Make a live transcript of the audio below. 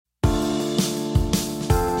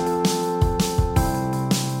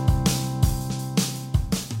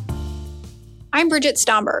I'm Bridget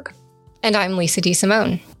Stomberg. And I'm Lisa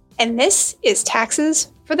DeSimone. And this is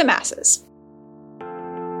Taxes for the Masses.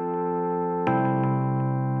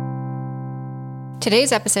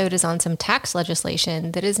 Today's episode is on some tax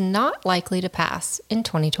legislation that is not likely to pass in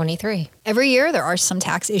 2023. Every year, there are some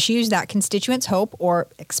tax issues that constituents hope or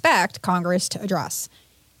expect Congress to address.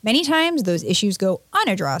 Many times, those issues go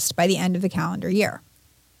unaddressed by the end of the calendar year.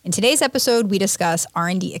 In today's episode, we discuss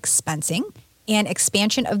R&D expensing and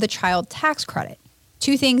expansion of the child tax credit,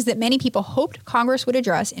 two things that many people hoped Congress would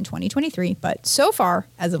address in 2023, but so far,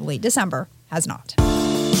 as of late December, has not.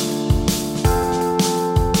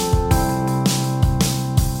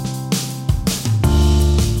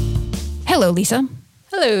 Hello, Lisa.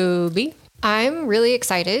 Hello, B. I'm really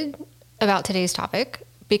excited about today's topic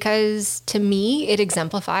because to me, it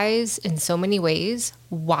exemplifies in so many ways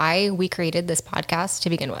why we created this podcast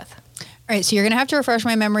to begin with. All right, so you're going to have to refresh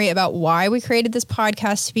my memory about why we created this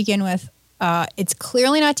podcast to begin with. It's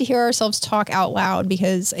clearly not to hear ourselves talk out loud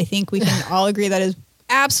because I think we can all agree that is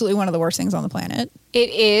absolutely one of the worst things on the planet.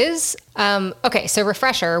 It is. Okay, so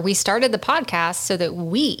refresher, we started the podcast so that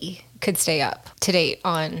we could stay up to date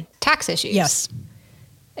on tax issues. Yes.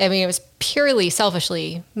 I mean, it was purely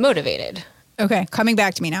selfishly motivated. Okay, coming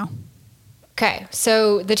back to me now. Okay,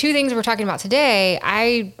 so the two things we're talking about today,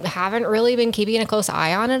 I haven't really been keeping a close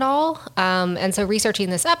eye on at all. And so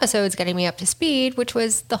researching this episode is getting me up to speed, which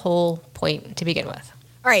was the whole point to begin with.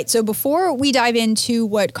 All right, so before we dive into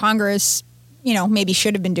what Congress, maybe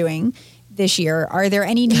should have been doing this year, are there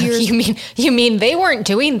any New Year's... You mean they weren't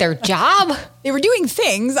doing their job? They were doing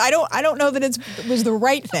things. I don't know that it was the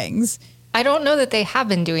right things. I don't know that they have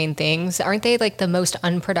been doing things. Aren't they like the most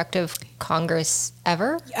unproductive Congress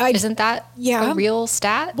ever? Isn't that a real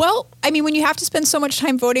stat? Well, I mean, when you have to spend so much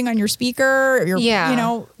time voting on your speaker,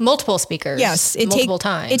 multiple speakers. Yes, multiple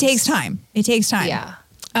times. It takes time. Yeah.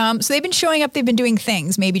 So they've been showing up. They've been doing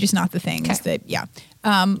things, maybe just not the things that.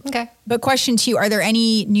 Okay. But question 2: are there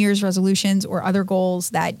any New Year's resolutions or other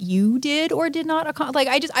goals that you did or did not accomplish?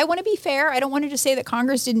 I want to be fair. I don't want to just say that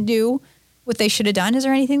Congress didn't do what they should have done. Is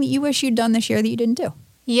there anything that you wish you'd done this year that you didn't do?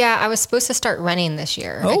 Yeah, I was supposed to start running this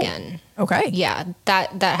year again. Okay. Yeah,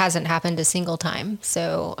 that hasn't happened a single time.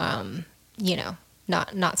 So,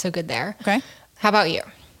 not so good there. Okay. How about you?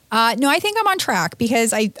 No, I think I'm on track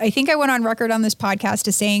because I think I went on record on this podcast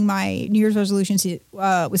as saying my New Year's resolution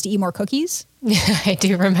was to eat more cookies. I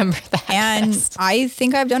do remember that. And I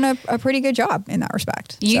think I've done a pretty good job in that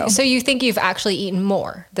respect. So you think you've actually eaten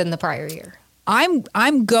more than the prior year?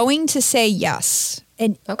 I'm going to say yes.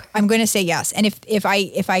 And okay. I'm going to say yes. And if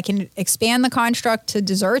I can expand the construct to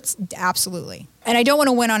desserts, absolutely. And I don't want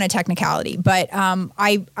to win on a technicality, but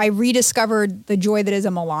I rediscovered the joy that is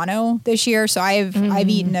a Milano this year. So I've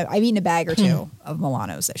eaten a bag or two of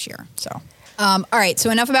Milanos this year. So all right. So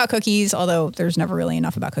enough about cookies, although there's never really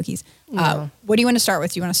enough about cookies. No. What do you want to start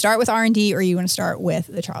with? Do you want to start with R&D or you want to start with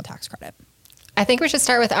the child tax credit? I think we should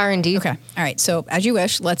start with R&D. Okay. All right. So as you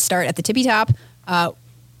wish, let's start at the tippy top.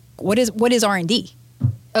 What is R&D?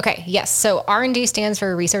 Okay. Yes. So R&D stands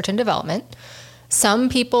for research and development. Some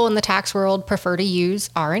people in the tax world prefer to use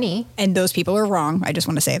R&E. And those people are wrong. I just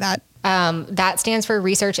want to say that. That stands for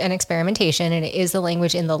research and experimentation, and it is the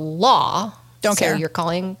language in the law. Don't care. So you're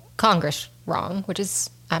calling Congress wrong, which is,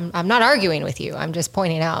 I'm not arguing with you. I'm just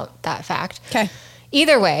pointing out that fact. Okay.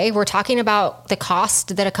 Either way, we're talking about the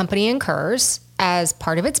cost that a company incurs as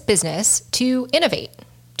part of its business to innovate,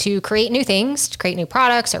 to create new things, to create new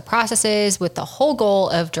products or processes with the whole goal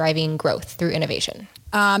of driving growth through innovation.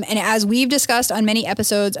 And as we've discussed on many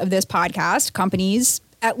episodes of this podcast, companies,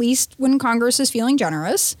 at least when Congress is feeling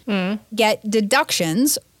generous, get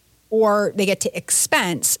deductions or they get to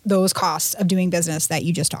expense those costs of doing business that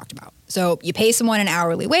you just talked about. So you pay someone an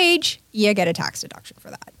hourly wage, you get a tax deduction for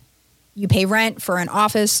that. You pay rent for an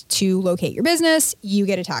office to locate your business, you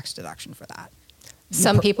get a tax deduction for that.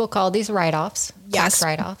 Some people call these write-offs, yes. tax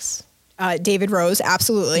write-offs. David Rose,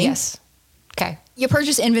 absolutely. Yes. Okay. You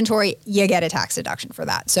purchase inventory, you get a tax deduction for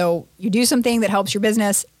that. So you do something that helps your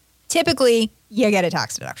business, typically you get a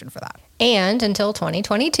tax deduction for that. And until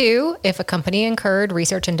 2022, if a company incurred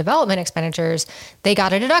research and development expenditures, they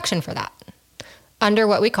got a deduction for that. Under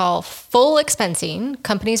what we call full expensing,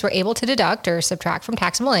 companies were able to deduct or subtract from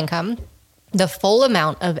taxable income the full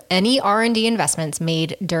amount of any R&D investments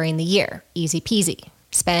made during the year. Easy peasy.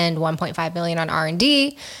 Spend $1.5 million on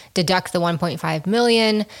R&D, deduct the $1.5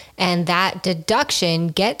 million, and that deduction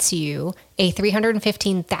gets you a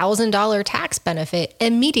 $315,000 tax benefit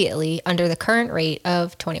immediately under the current rate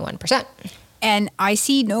of 21%. And I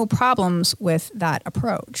see no problems with that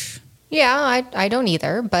approach. Yeah, I don't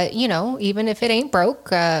either. But, even if it ain't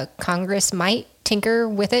broke, Congress might tinker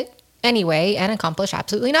with it anyway and accomplish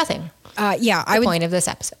absolutely nothing. The point of this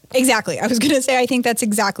episode. Exactly. I was going to say, I think that's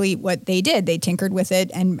exactly what they did. They tinkered with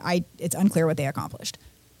it, and it's unclear what they accomplished.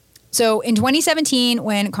 So in 2017,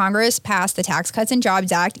 when Congress passed the Tax Cuts and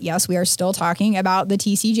Jobs Act, yes, we are still talking about the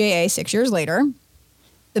TCJA 6 years later,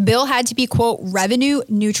 the bill had to be, quote, revenue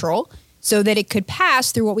neutral so that it could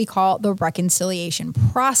pass through what we call the reconciliation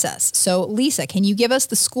process. So Lisa, can you give us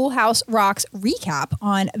the Schoolhouse Rocks recap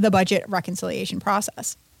on the budget reconciliation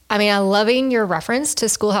process? I mean, I'm loving your reference to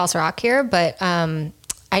Schoolhouse Rock here, but I'm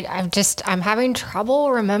having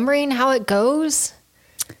trouble remembering how it goes.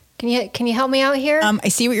 Can you help me out here? I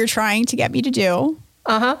see what you're trying to get me to do.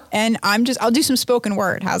 And I'll do some spoken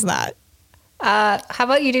word. How's that? How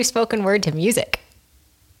about you do spoken word to music?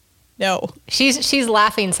 No. She's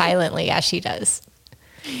laughing silently as she does.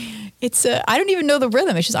 It's I don't even know the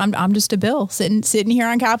rhythm. It's just I'm just a Bill sitting here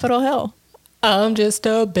on Capitol Hill. I'm just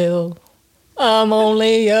a Bill. I'm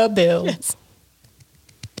only a Bill. Yes.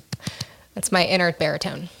 That's my inner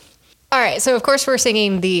baritone. All right, so of course we're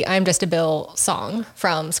singing the I'm Just a Bill song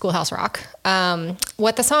from Schoolhouse Rock.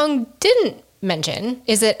 What the song didn't mention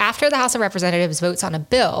is that after the House of Representatives votes on a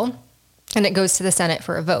bill and it goes to the Senate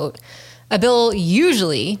for a vote, a bill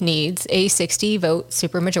usually needs a 60-vote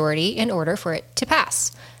supermajority in order for it to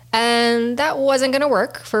pass. And that wasn't going to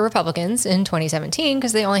work for Republicans in 2017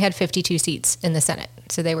 because they only had 52 seats in the Senate.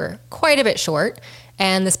 So they were quite a bit short.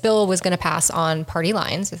 And this bill was going to pass on party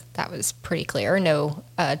lines. That was pretty clear. No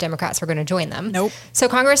Democrats were going to join them. Nope. So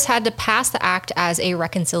Congress had to pass the act as a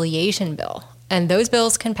reconciliation bill. And those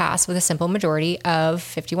bills can pass with a simple majority of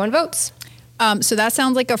 51 votes. So that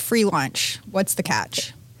sounds like a free lunch. What's the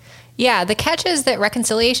catch? Yeah, the catch is that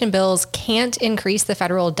reconciliation bills can't increase the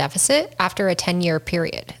federal deficit after a 10-year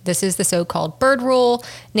period. This is the so-called Byrd Rule,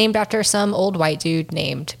 named after some old white dude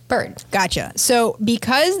named Byrd. Gotcha. So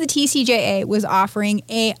because the TCJA was offering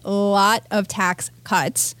a lot of tax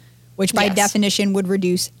cuts, which by definition would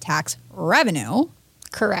reduce tax revenue.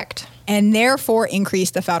 Correct. And therefore increase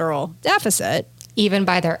the federal deficit. Even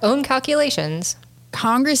by their own calculations.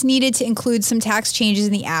 Congress needed to include some tax changes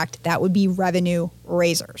in the act that would be revenue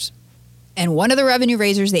raisers. And one of the revenue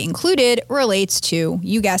raisers they included relates to,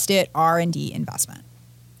 you guessed it, R&D investment.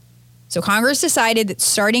 So Congress decided that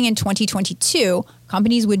starting in 2022,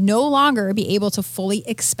 companies would no longer be able to fully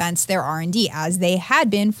expense their R&D as they had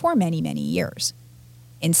been for many, many years.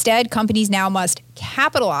 Instead, companies now must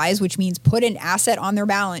capitalize, which means put an asset on their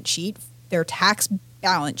balance sheet, their tax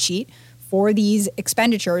balance sheet, for these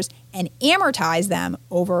expenditures and amortize them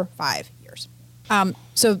over 5 years.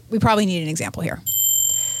 So we probably need an example here.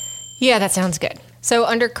 Yeah, that sounds good. So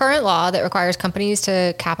under current law that requires companies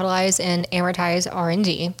to capitalize and amortize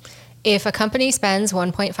R&D, if a company spends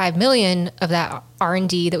 $1.5 million of that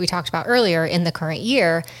R&D that we talked about earlier in the current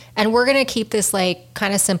year, and we're going to keep this like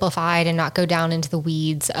kind of simplified and not go down into the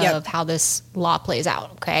weeds of how this law plays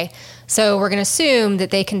out, okay? So we're going to assume that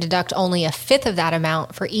they can deduct only a fifth of that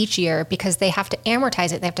amount for each year because they have to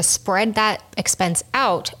amortize it. They have to spread that expense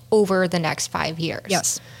out over the next 5 years.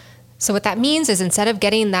 Yes. So what that means is instead of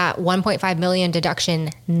getting that $1.5 million deduction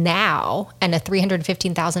now and a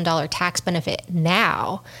 $315,000 tax benefit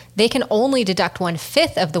now, they can only deduct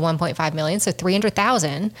 1/5 of the $1.5 million, so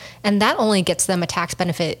 $300,000, and that only gets them a tax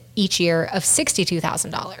benefit each year of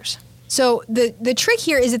 $62,000. So the trick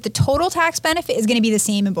here is that the total tax benefit is going to be the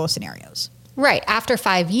same in both scenarios. Right. After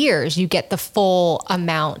 5 years, you get the full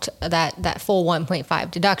amount, that full 1.5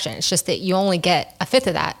 deduction. It's just that you only get a fifth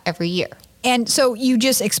of that every year. And so you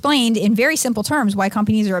just explained in very simple terms why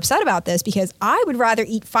companies are upset about this, because I would rather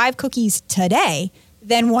eat 5 cookies today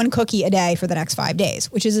than 1 cookie a day for the next 5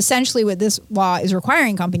 days, which is essentially what this law is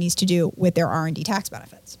requiring companies to do with their R&D tax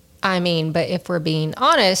benefits. I mean, but if we're being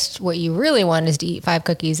honest, what you really want is to eat 5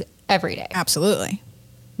 cookies every day. Absolutely.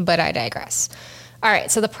 But I digress. All right,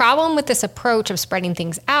 so the problem with this approach of spreading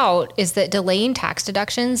things out is that delaying tax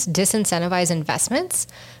deductions disincentivize investments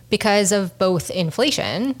because of both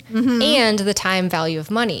inflation and the time value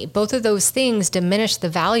of money. Both of those things diminish the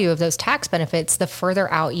value of those tax benefits the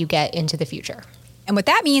further out you get into the future. And what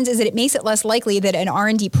that means is that it makes it less likely that an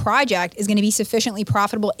R&D project is going to be sufficiently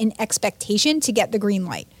profitable in expectation to get the green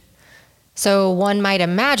light. So one might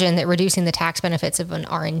imagine that reducing the tax benefits of an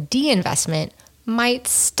R&D investment might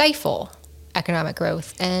stifle economic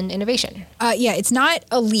growth and innovation. Yeah, it's not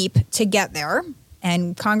a leap to get there,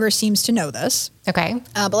 and Congress seems to know this. Okay.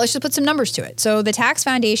 But let's just put some numbers to it. So the Tax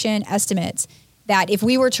Foundation estimates that if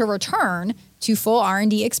we were to return to full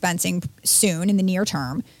R&D expensing soon in the near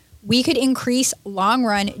term, we could increase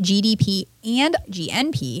long-run GDP and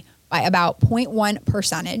GNP by about 0.1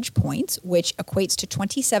 percentage points, which equates to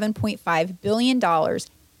 $27.5 billion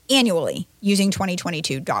annually using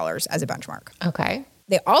 2022 dollars as a benchmark. Okay.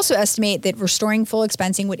 They also estimate that restoring full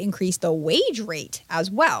expensing would increase the wage rate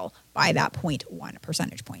as well by that 0.1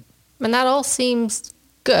 percentage point. And that all seems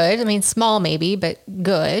good. I mean, small maybe, but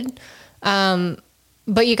good.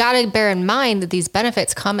 But you got to bear in mind that these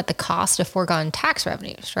benefits come at the cost of foregone tax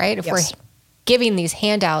revenues, right? If we're giving these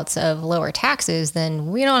handouts of lower taxes,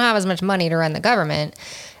 then we don't have as much money to run the government.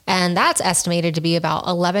 And that's estimated to be about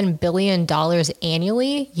 $11 billion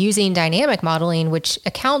annually using dynamic modeling, which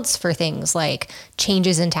accounts for things like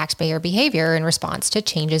changes in taxpayer behavior in response to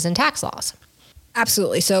changes in tax laws.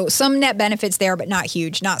 Absolutely. So some net benefits there, but not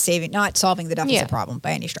huge, not solving the deficit problem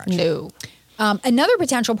by any stretch. No. Another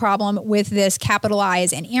potential problem with this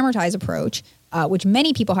capitalize and amortize approach, which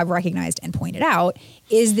many people have recognized and pointed out,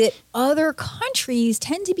 is that other countries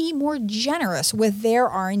tend to be more generous with their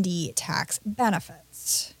R&D tax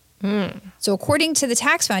benefits. So according to the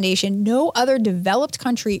Tax Foundation, no other developed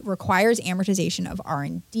country requires amortization of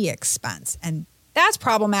R&D expense. And that's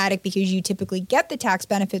problematic because you typically get the tax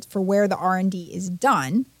benefits for where the R&D is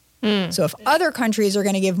done. So if other countries are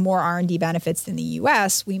going to give more R&D benefits than the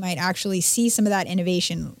U.S., we might actually see some of that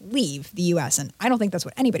innovation leave the U.S. And I don't think that's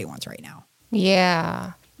what anybody wants right now.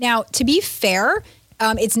 Yeah. Now, to be fair,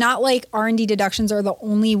 it's not like R&D deductions are the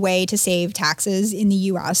only way to save taxes in the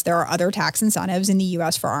U.S. There are other tax incentives in the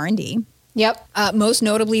U.S. for R&D. Yep. Most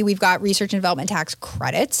notably, we've got research and development tax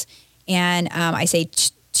credits. And I say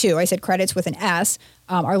two. I said credits with an S.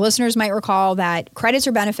 Our listeners might recall that credits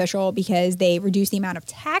are beneficial because they reduce the amount of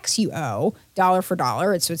tax you owe dollar for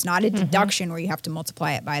dollar. So it's not a deduction where you have to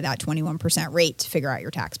multiply it by that 21% rate to figure out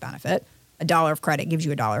your tax benefit. A dollar of credit gives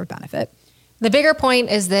you a dollar of benefit. The bigger point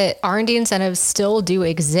is that R&D incentives still do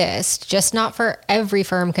exist, just not for every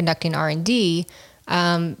firm conducting R&D,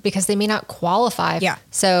 because they may not qualify. Yeah.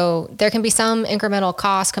 So there can be some incremental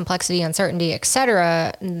cost, complexity, uncertainty, et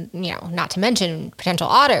cetera, not to mention potential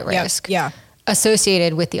audit risk. Yeah.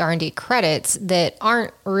 Associated with the R&D credits that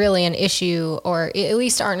aren't really an issue, or at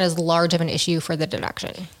least aren't as large of an issue for the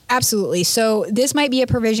deduction. Absolutely. So this might be a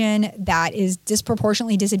provision that is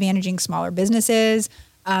disproportionately disadvantaging smaller businesses,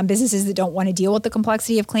 businesses that don't want to deal with the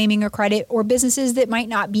complexity of claiming a credit, or businesses that might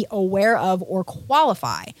not be aware of or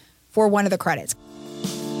qualify for one of the credits.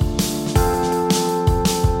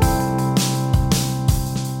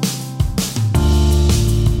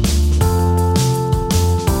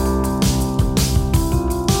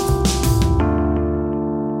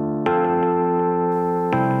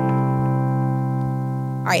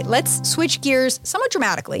 All right, let's switch gears somewhat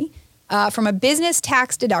dramatically from a business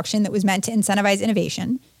tax deduction that was meant to incentivize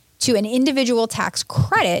innovation to an individual tax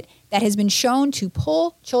credit that has been shown to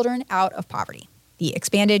pull children out of poverty, the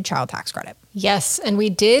expanded child tax credit. Yes, and we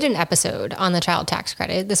did an episode on the child tax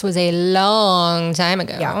credit. This was a long time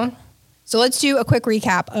ago. Yeah. So let's do a quick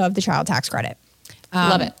recap of the child tax credit.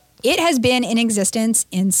 Love it. It has been in existence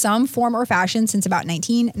in some form or fashion since about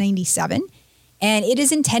 1997. And it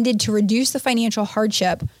is intended to reduce the financial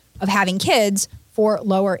hardship of having kids for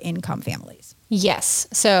lower income families. Yes.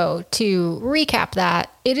 So to recap that,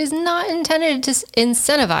 it is not intended to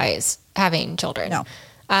incentivize having children.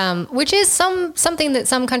 No. Which is something that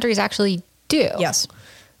some countries actually do. Yes.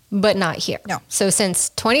 But not here. No. So since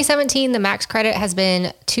 2017, the max credit has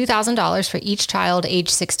been $2,000 for each child age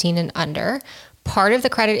 16 and under. Part of the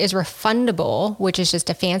credit is refundable, which is just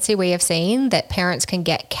a fancy way of saying that parents can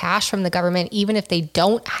get cash from the government even if they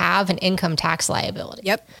don't have an income tax liability.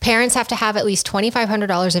 Yep. Parents have to have at least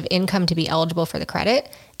 $2,500 of income to be eligible for the credit,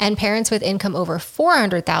 and parents with income over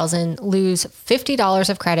 $400,000 lose $50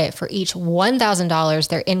 of credit for each $1,000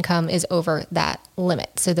 their income is over that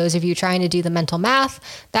limit. So those of you trying to do the mental math,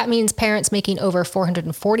 that means parents making over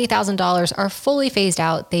 $440,000 are fully phased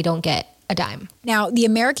out. They don't get a dime. Now, the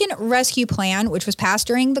American Rescue Plan, which was passed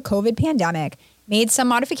during the COVID pandemic, made some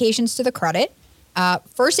modifications to the credit.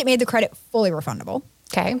 First, it made the credit fully refundable.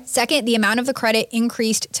 Okay. Second, the amount of the credit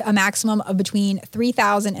increased to a maximum of between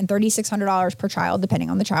 $3,000 and $3,600 per child, depending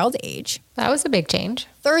on the child's age. That was a big change.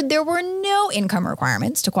 Third, there were no income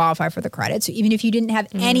requirements to qualify for the credit. So even if you didn't have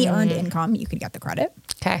any earned income, you could get the credit.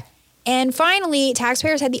 Okay. And finally,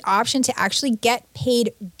 taxpayers had the option to actually get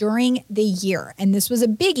paid during the year. And this was a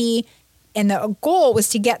biggie. And the goal was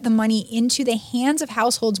to get the money into the hands of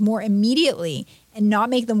households more immediately and not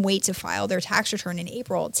make them wait to file their tax return in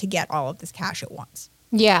April to get all of this cash at once.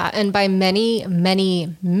 Yeah. And by many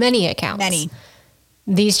accounts,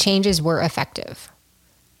 these changes were effective.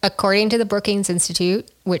 According to the Brookings Institute,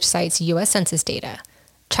 which cites U.S. Census data,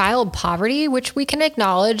 child poverty, which we can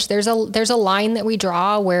acknowledge, there's a line that we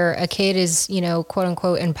draw where a kid is, quote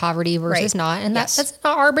unquote, in poverty versus not. And that's an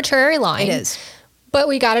arbitrary line. It is. But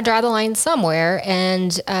we got to draw the line somewhere.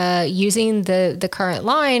 And using the current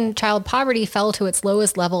line, child poverty fell to its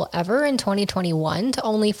lowest level ever in 2021 to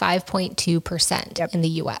only 5.2% in the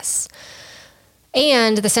U.S.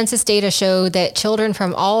 And the census data show that children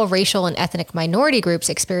from all racial and ethnic minority groups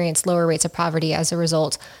experienced lower rates of poverty as a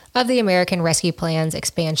result of the American Rescue Plan's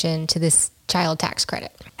expansion to this child tax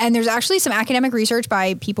credit. And there's actually some academic research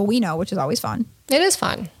by people we know, which is always fun. It is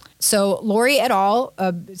fun. So Lori et al.,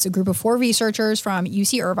 it's a group of 4 researchers from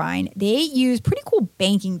UC Irvine. They use pretty cool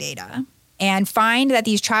banking data and find that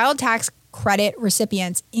these child tax credit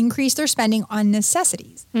recipients increase their spending on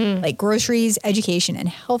necessities like groceries, education, and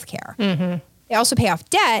healthcare. Mm-hmm. They also pay off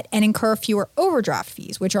debt and incur fewer overdraft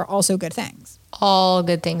fees, which are also good things. All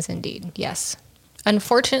good things indeed, yes.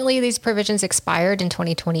 Unfortunately, these provisions expired in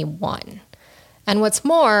 2021. And what's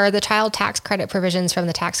more, the child tax credit provisions from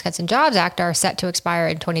the Tax Cuts and Jobs Act are set to expire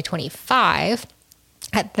in 2025.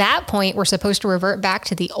 At that point, we're supposed to revert back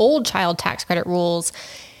to the old child tax credit rules.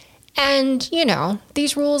 And,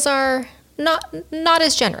 these rules are not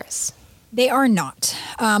as generous. They are not.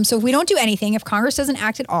 So if we don't do anything, if Congress doesn't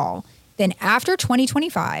act at all, then after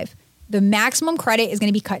 2025, the maximum credit is going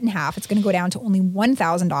to be cut in half. It's going to go down to only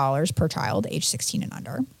 $1,000 per child, age 16 and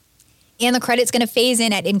under. And the credit's going to phase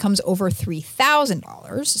in at incomes over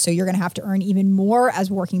 $3,000. So you're going to have to earn even more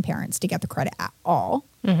as working parents to get the credit at all.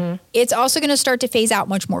 Mm-hmm. It's also going to start to phase out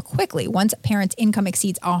much more quickly once a parent's income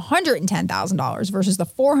exceeds $110,000 versus the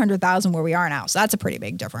 $400,000 where we are now. So that's a pretty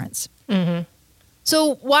big difference. Mm-hmm.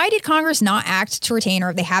 So why did Congress not act to retain,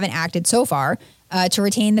 or if they haven't acted so far, to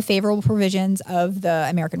retain the favorable provisions of the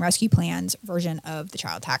American Rescue Plan's version of the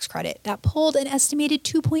child tax credit that pulled an estimated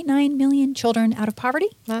 2.9 million children out of poverty?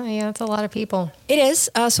 Oh, yeah, that's a lot of people. It is.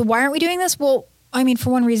 So why aren't we doing this? Well, for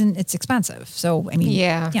one reason, it's expensive. So,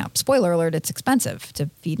 spoiler alert, it's expensive to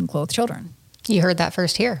feed and clothe children. You heard that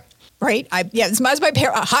first here. Right? This is my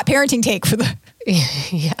hot parenting take for the,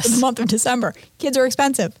 yes. for the month of December. Kids are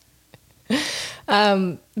expensive.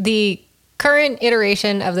 The current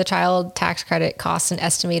iteration of the child tax credit costs an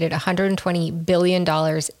estimated $120 billion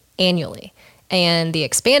annually. And the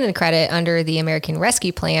expanded credit under the American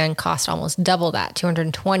Rescue Plan cost almost double that,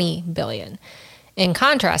 $220 billion. In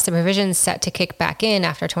contrast, the provisions set to kick back in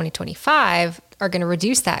after 2025 are going to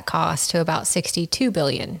reduce that cost to about $62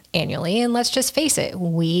 billion annually. And let's just face it,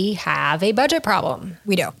 we have a budget problem.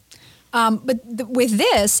 We do. With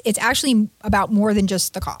this, it's actually about more than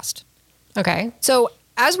just the cost. Okay. So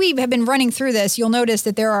as we have been running through this, you'll notice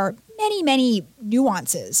that there are many, many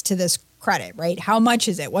nuances to this credit, right? How much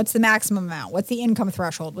is it? What's the maximum amount? What's the income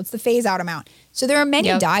threshold? What's the phase out amount? So there are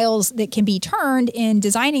many dials that can be turned in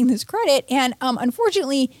designing this credit. And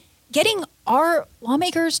unfortunately, getting our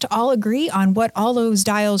lawmakers to all agree on what all those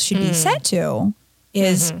dials should be set to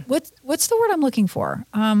is, what's the word I'm looking for?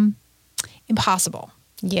 Impossible.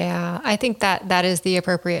 Yeah, I think that is the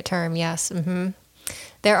appropriate term. Yes. Mm-hmm.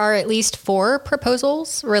 There are at least 4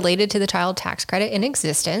 proposals related to the child tax credit in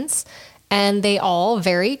existence, and they all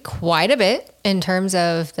vary quite a bit in terms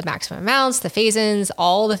of the maximum amounts, the phase-ins,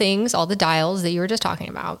 all the things, all the dials that you were just talking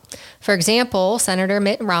about. For example, Senator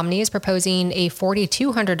Mitt Romney is proposing a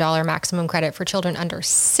 $4,200 maximum credit for children under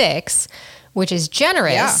 6, which is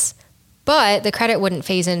generous, but the credit wouldn't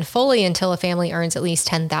phase in fully until a family earns at least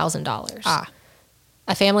 $10,000.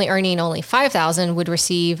 A family earning only $5,000 would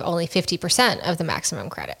receive only 50% of the maximum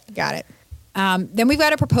credit. Got it. Then we've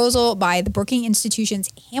got a proposal by the Brookings Institution's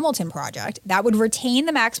Hamilton Project that would retain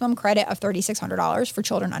the maximum credit of $3,600 for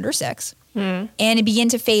children under 6 and begin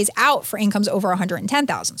to phase out for incomes over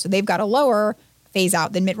 $110,000. So they've got a lower phase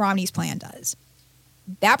out than Mitt Romney's plan does.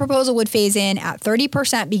 That proposal would phase in at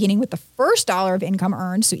 30% beginning with the first dollar of income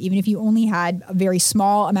earned. So even if you only had a very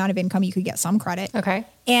small amount of income, you could get some credit. Okay.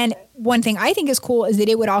 And one thing I think is cool is that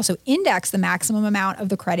it would also index the maximum amount of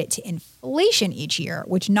the credit to inflation each year,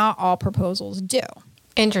 which not all proposals do.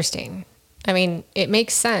 Interesting. I mean, it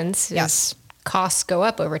makes sense. Yes. Costs go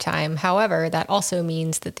up over time. However, that also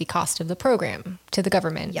means that the cost of the program to the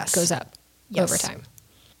government goes up over time.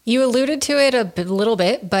 You alluded to it a little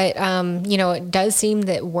bit, but, it does seem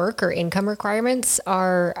that work or income requirements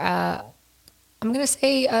are, I'm going to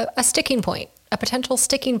say, a sticking point, a potential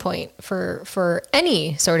sticking point for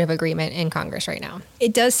any sort of agreement in Congress right now.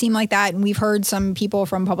 It does seem like that, and we've heard some people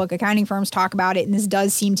from public accounting firms talk about it, and this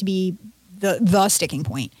does seem to be the sticking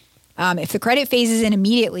point. If the credit phases in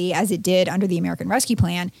immediately, as it did under the American Rescue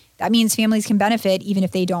Plan, that means families can benefit even if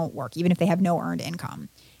they don't work, even if they have no earned income.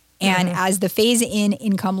 And as the phase-in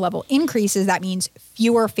income level increases, that means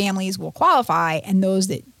fewer families will qualify. And those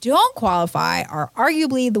that don't qualify are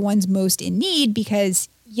arguably the ones most in need because,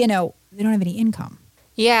 they don't have any income.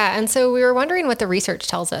 Yeah, and so we were wondering what the research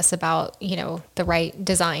tells us about, the right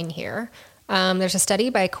design here. There's a study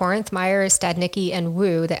by Corinth, Myers, Stadnicki, and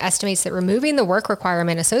Wu that estimates that removing the work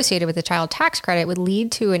requirement associated with the child tax credit would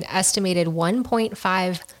lead to an estimated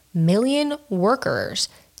 1.5 million workers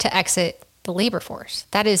to exit the labor force.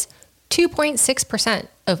 That is 2.6%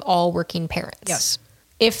 of all working parents. Yes.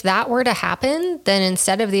 If that were to happen, then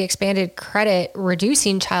instead of the expanded credit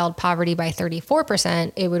reducing child poverty by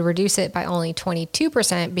 34%, it would reduce it by only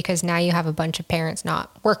 22% because now you have a bunch of parents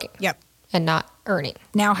not working. Yep. And not earning.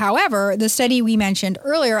 Now, however, the study we mentioned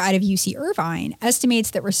earlier out of UC Irvine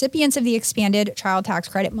estimates that recipients of the expanded child tax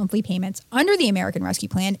credit monthly payments under the American Rescue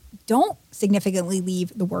Plan don't significantly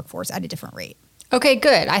leave the workforce at a different rate. Okay,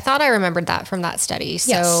 good. I thought I remembered that from that study.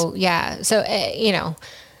 So, yeah. So,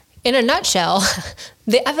 in a nutshell,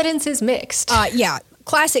 the evidence is mixed. Yeah.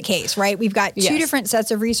 Classic case, right? We've got two different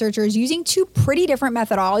sets of researchers using two pretty different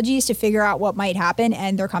methodologies to figure out what might happen,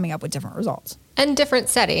 and they're coming up with different results. And different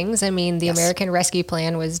settings. I mean, the American Rescue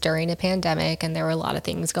Plan was during a pandemic and there were a lot of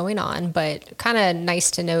things going on, but kind of nice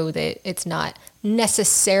to know that it's not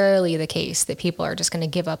necessarily the case that people are just going to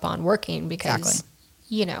give up on working because,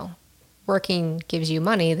 working gives you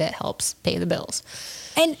money that helps pay the bills.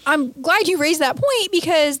 And I'm glad you raised that point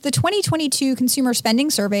because the 2022 Consumer Spending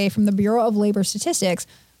Survey from the Bureau of Labor Statistics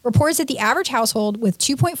reports that the average household with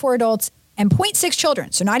 2.4 adults and 0.6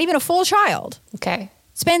 children, so not even a full child,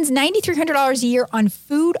 spends $9,300 a year on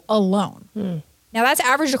food alone. Now, that's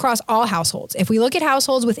averaged across all households. If we look at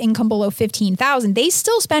households with income below $15,000, they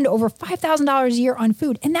still spend over $5,000 a year on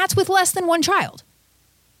food, and that's with less than one child.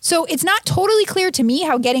 So it's not totally clear to me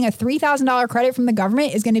how getting a $3,000 credit from the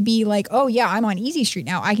government is going to be like, oh, yeah, I'm on Easy Street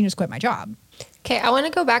now. I can just quit my job. Okay, I want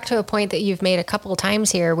to go back to a point that you've made a couple of times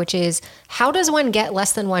here, which is how does one get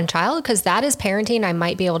less than one child? Because that is parenting I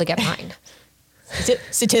might be able to get behind.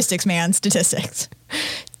 Statistics, man. Statistics.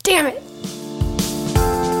 Damn it.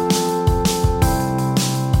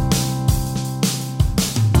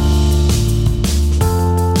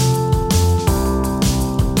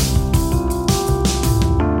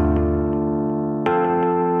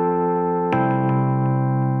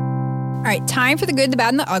 All right, time for the good, the bad,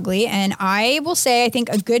 and the ugly. And I will say, I think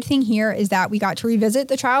a good thing here is that we got to revisit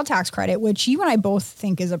the child tax credit, which you and I both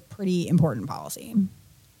think is a pretty important policy.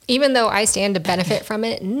 Even though I stand to benefit from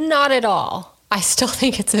it, not at all. I still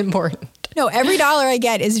think it's important. No, every dollar I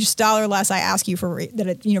get is just a dollar less I ask you for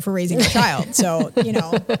for raising a child. So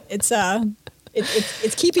it's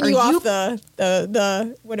keeping you off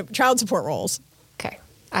the child support rolls. Okay,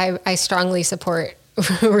 I strongly support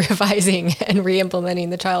revising and re-implementing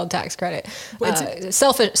the child tax credit.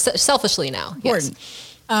 Selfishly now. Important.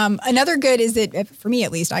 Yes. Another good is that, for me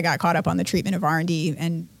at least, I got caught up on the treatment of R&D,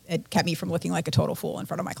 and it kept me from looking like a total fool in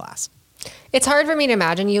front of my class. It's hard for me to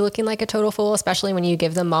imagine you looking like a total fool, especially when you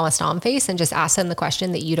give them mama stomp face and just ask them the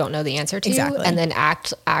question that you don't know the answer to, and then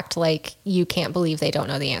act like you can't believe they don't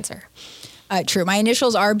know the answer. True. My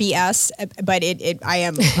initials are BS, but it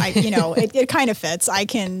kind of fits.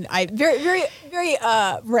 Very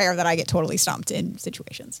rare that I get totally stumped in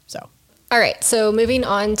situations. So, all right. So moving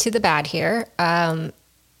on to the bad here,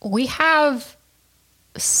 we have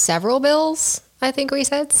several bills. I think we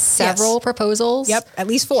said several proposals. Yep, at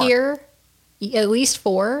least four here. At least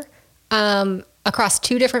four across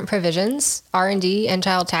two different provisions, R&D and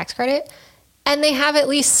child tax credit. And they have at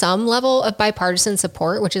least some level of bipartisan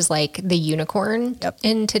support, which is like the unicorn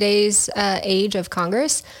in today's age of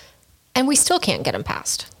Congress. And we still can't get them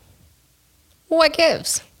passed. What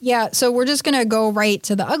gives? Yeah, so we're just going to go right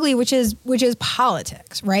to the ugly, which is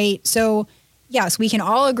politics, right? So, yes, we can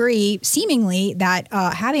all agree, seemingly, that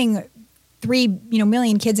having 3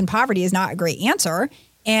 million kids in poverty is not a great answer.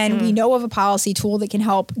 And we know of a policy tool that can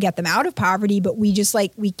help get them out of poverty, but we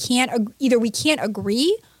can't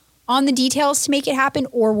agree on the details to make it happen,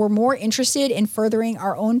 or we're more interested in furthering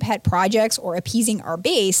our own pet projects or appeasing our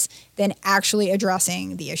base than actually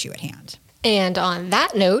addressing the issue at hand. And on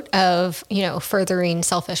that note of, furthering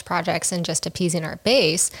selfish projects and just appeasing our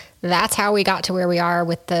base, that's how we got to where we are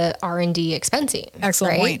with the R&D expensing.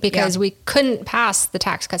 Excellent point. Because we couldn't pass the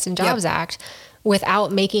Tax Cuts and Jobs Act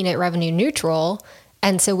without making it revenue neutral.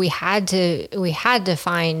 And so we had to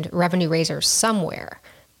find revenue raisers somewhere.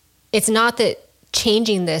 It's not that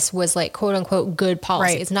changing this was like quote unquote good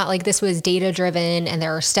policy. Right. It's not like this was data driven and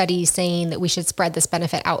there are studies saying that we should spread this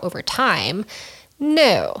benefit out over time.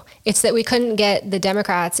 No, it's that we couldn't get the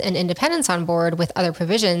Democrats and independents on board with other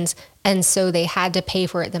provisions. And so they had to pay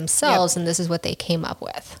for it themselves. And this is what they came up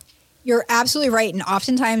with. You're absolutely right. And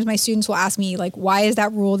oftentimes my students will ask me, like, why is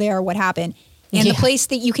that rule there? What happened? And the place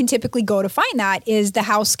that you can typically go to find that is the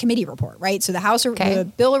House committee report, right? So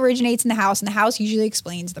the bill originates in the House, and the House usually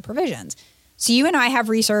explains the provisions. So you and I have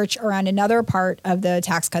research around another part of the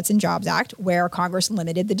Tax Cuts and Jobs Act where Congress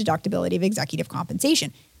limited the deductibility of executive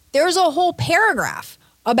compensation. There's a whole paragraph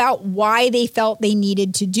about why they felt they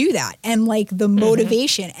needed to do that and like the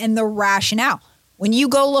motivation and the rationale. When you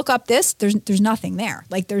go look up this, there's nothing there.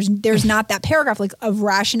 Like there's not that paragraph like of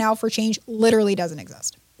rationale for change literally doesn't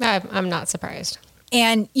exist. I'm not surprised.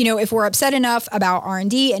 And, you know, if we're upset enough about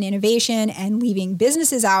R&D and innovation and leaving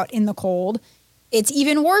businesses out in the cold, it's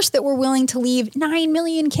even worse that we're willing to leave 9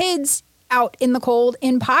 million kids out in the cold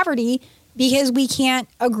in poverty because we can't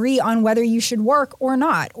agree on whether you should work or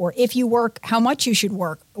not, or if you work, how much you should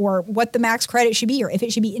work, or what the max credit should be, or if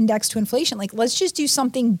it should be indexed to inflation. Like, let's just do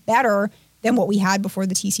something better than what we had before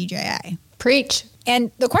the TCJA. Preach.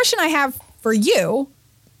 And the question I have for you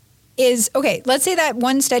is, okay, let's say that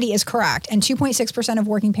one study is correct and 2.6% of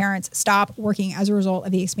working parents stop working as a result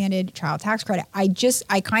of the expanded child tax credit. I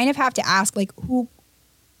kind of have to ask, like, who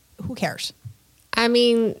cares? I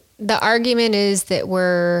mean, the argument is that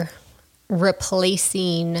we're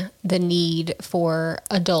replacing the need for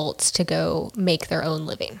adults to go make their own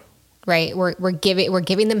living, right? We're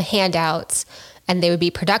giving them handouts, and they would be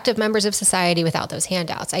productive members of society without those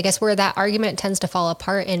handouts. I guess where that argument tends to fall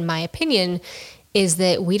apart, in my opinion, is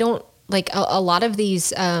that we don't, like, a lot of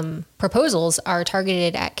these proposals are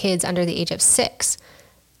targeted at kids under the age of 6.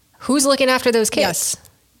 Who's looking after those kids? Yes.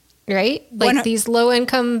 Right? Like these low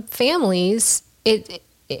income families,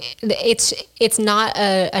 it's not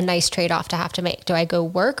a nice trade-off to have to make. Do I go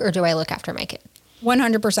work or do I look after my kid?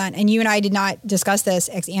 100%. And you and I did not discuss this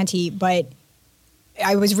ex ante, but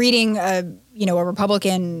I was reading a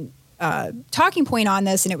Republican talking point on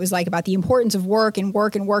this, and it was like about the importance of work and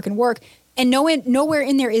work and work and work. And nowhere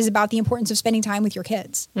in there is about the importance of spending time with your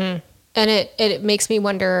kids. And it makes me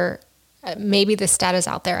wonder, maybe the stat is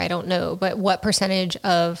out there, I don't know, but what percentage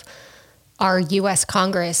of our U.S.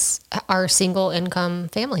 Congress are single income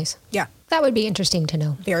families? Yeah. That would be interesting to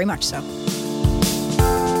know. Very much so.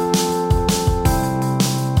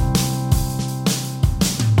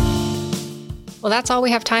 Well, that's all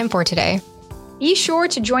we have time for today. Be sure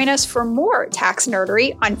to join us for more tax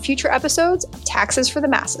nerdery on future episodes of Taxes for the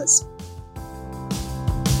Masses.